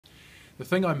The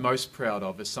thing I'm most proud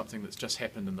of is something that's just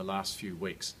happened in the last few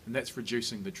weeks, and that's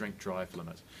reducing the drink drive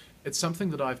limit. It's something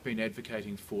that I've been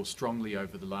advocating for strongly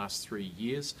over the last 3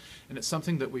 years, and it's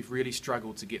something that we've really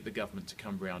struggled to get the government to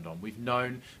come round on. We've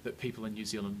known that people in New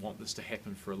Zealand want this to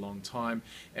happen for a long time,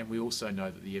 and we also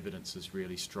know that the evidence is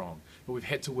really strong. But we've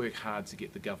had to work hard to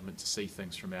get the government to see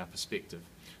things from our perspective.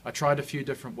 I tried a few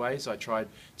different ways. I tried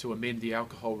to amend the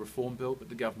alcohol reform bill, but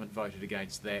the government voted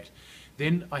against that.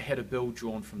 Then I had a bill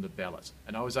drawn from the ballot,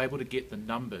 and I was able to get the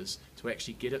numbers to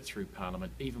actually get it through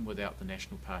Parliament, even without the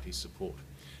National Party's support.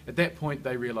 At that point,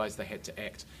 they realised they had to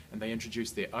act, and they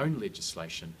introduced their own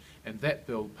legislation, and that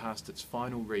bill passed its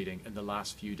final reading in the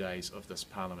last few days of this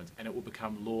Parliament, and it will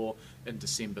become law in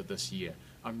December this year.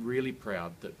 I'm really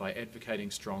proud that by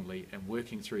advocating strongly and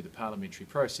working through the parliamentary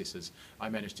processes, I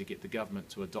managed to get the government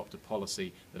to adopt a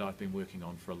policy that I've been working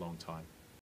on for a long time.